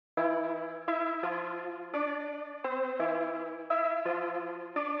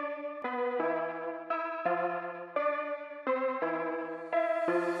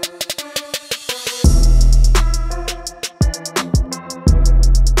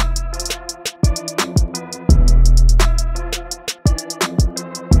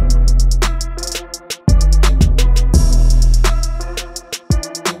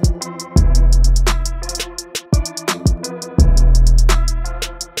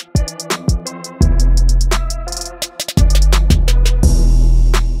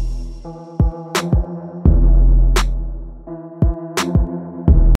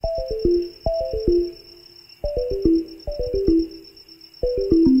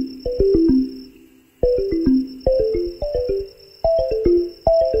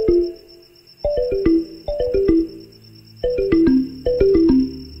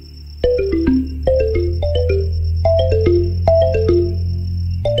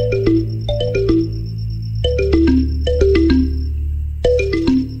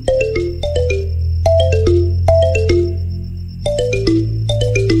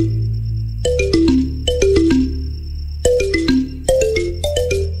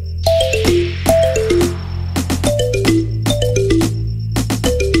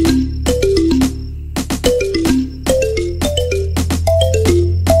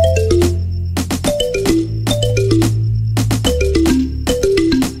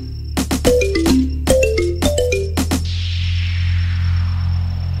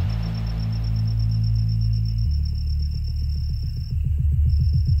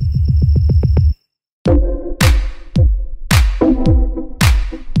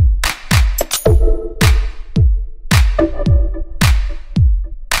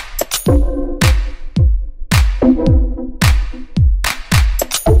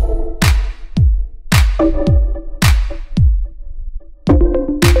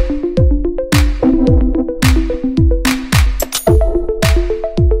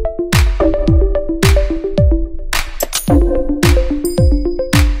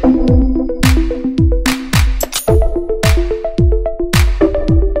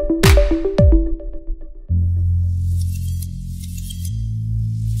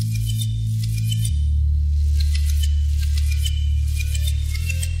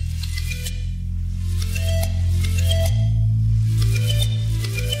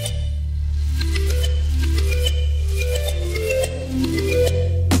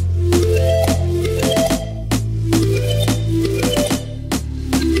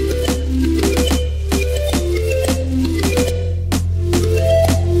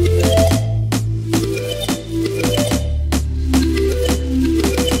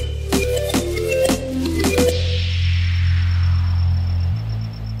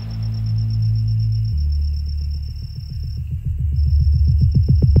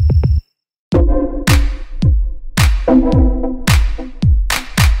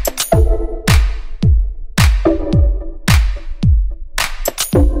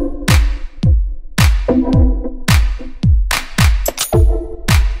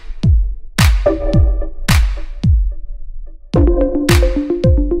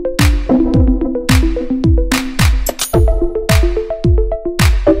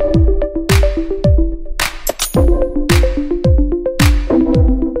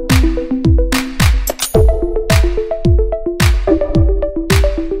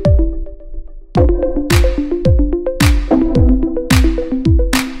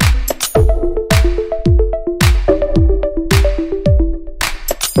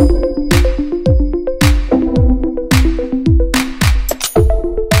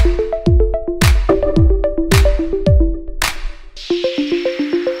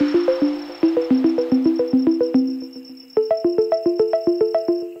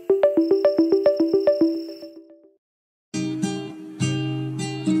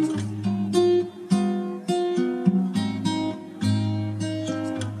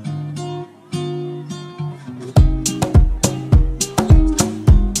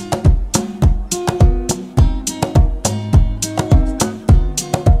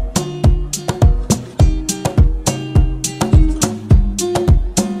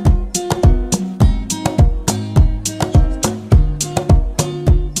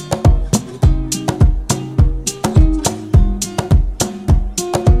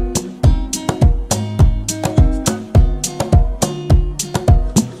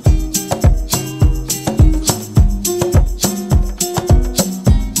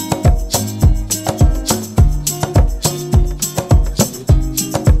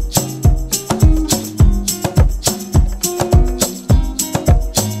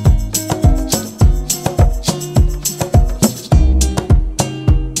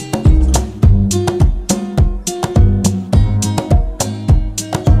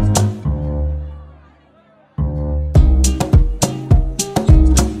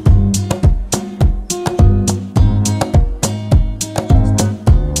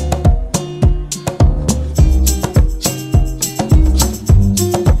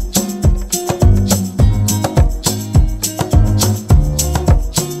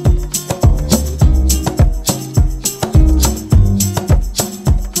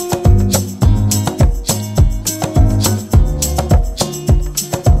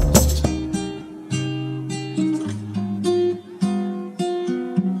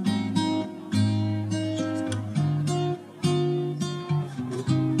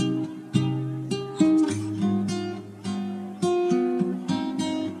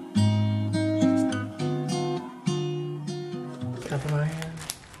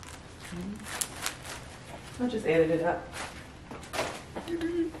just edit it up.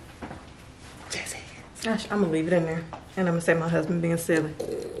 Gosh, I'm gonna leave it in there. And I'm gonna say my husband being silly.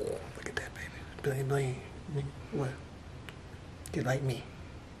 Look at that, baby. Bling, bling. What? You like me?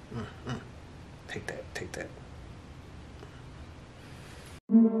 Take that, take that.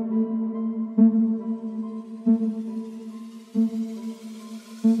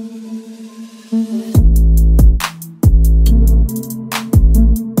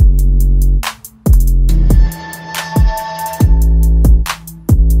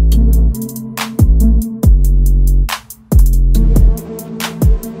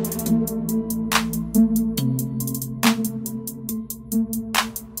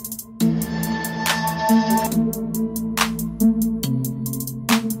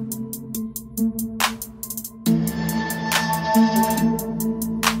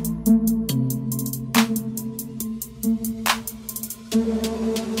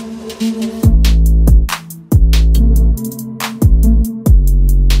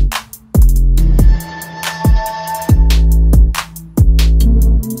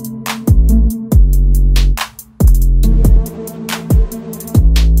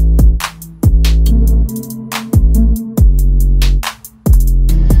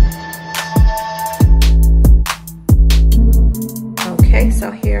 So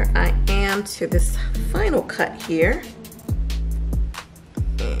here I am to this final cut here.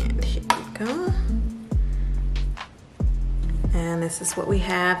 And here we go. And this is what we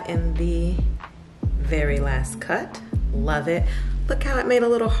have in the very last cut. Love it. Look how it made a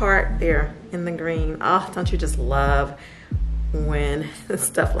little heart there in the green. Oh, don't you just love when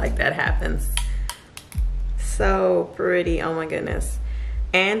stuff like that happens? So pretty, oh my goodness.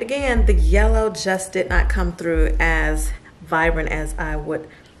 And again, the yellow just did not come through as vibrant as I would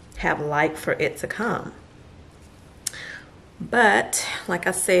have liked for it to come. But like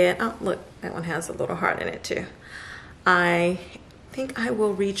I said, oh look, that one has a little heart in it too. I think I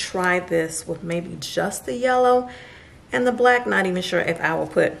will retry this with maybe just the yellow and the black. Not even sure if I will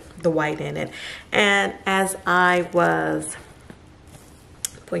put the white in it. And as I was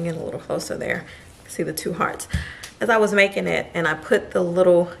putting it a little closer there, see the two hearts. As I was making it and I put the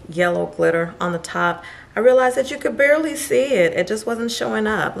little yellow glitter on the top, I realized that you could barely see it. It just wasn't showing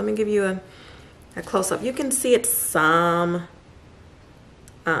up. Let me give you a close-up. You can see it some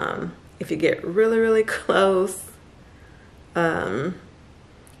if you get really, really close. But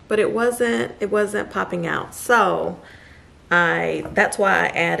it wasn't popping out. So that's why I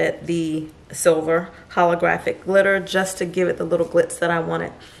added the silver holographic glitter, just to give it the little glitz that I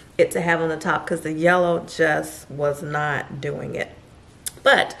wanted it to have on the top, because the yellow just was not doing it.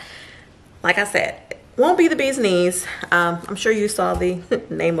 But like I said, it won't be the bee's knees. I'm sure you saw the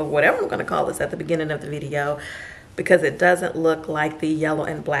name of whatever I'm going to call this at the beginning of the video, because it doesn't look like the yellow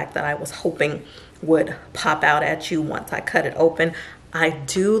and black that I was hoping would pop out at you once I cut it open. I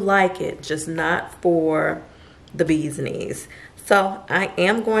do like it, just not for the bee's knees. So I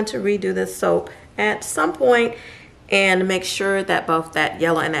am going to redo this soap at some point and make sure that both that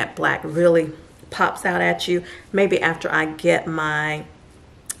yellow and that black really pops out at you, maybe after I get my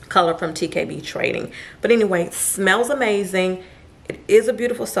color from TKB Trading. But anyway, it smells amazing. It is a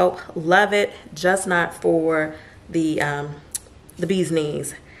beautiful soap. Love it, just not for the bee's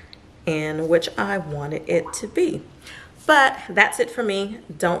knees, and which I wanted it to be. But that's it for me.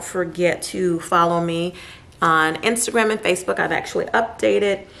 Don't forget to follow me on Instagram and Facebook. I've actually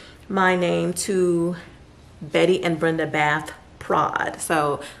updated my name to Betty and Brenda Bath Prod.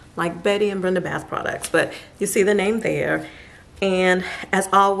 So like Betty and Brenda Bath products, but you see the name there. And as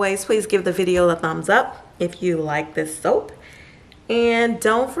always, please give the video a thumbs up if you like this soap. And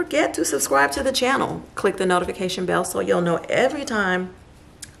don't forget to subscribe to the channel. Click the notification bell so you'll know every time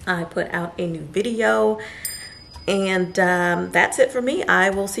I put out a new video. And that's it for me. I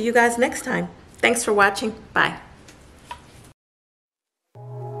will see you guys next time. Thanks for watching. Bye.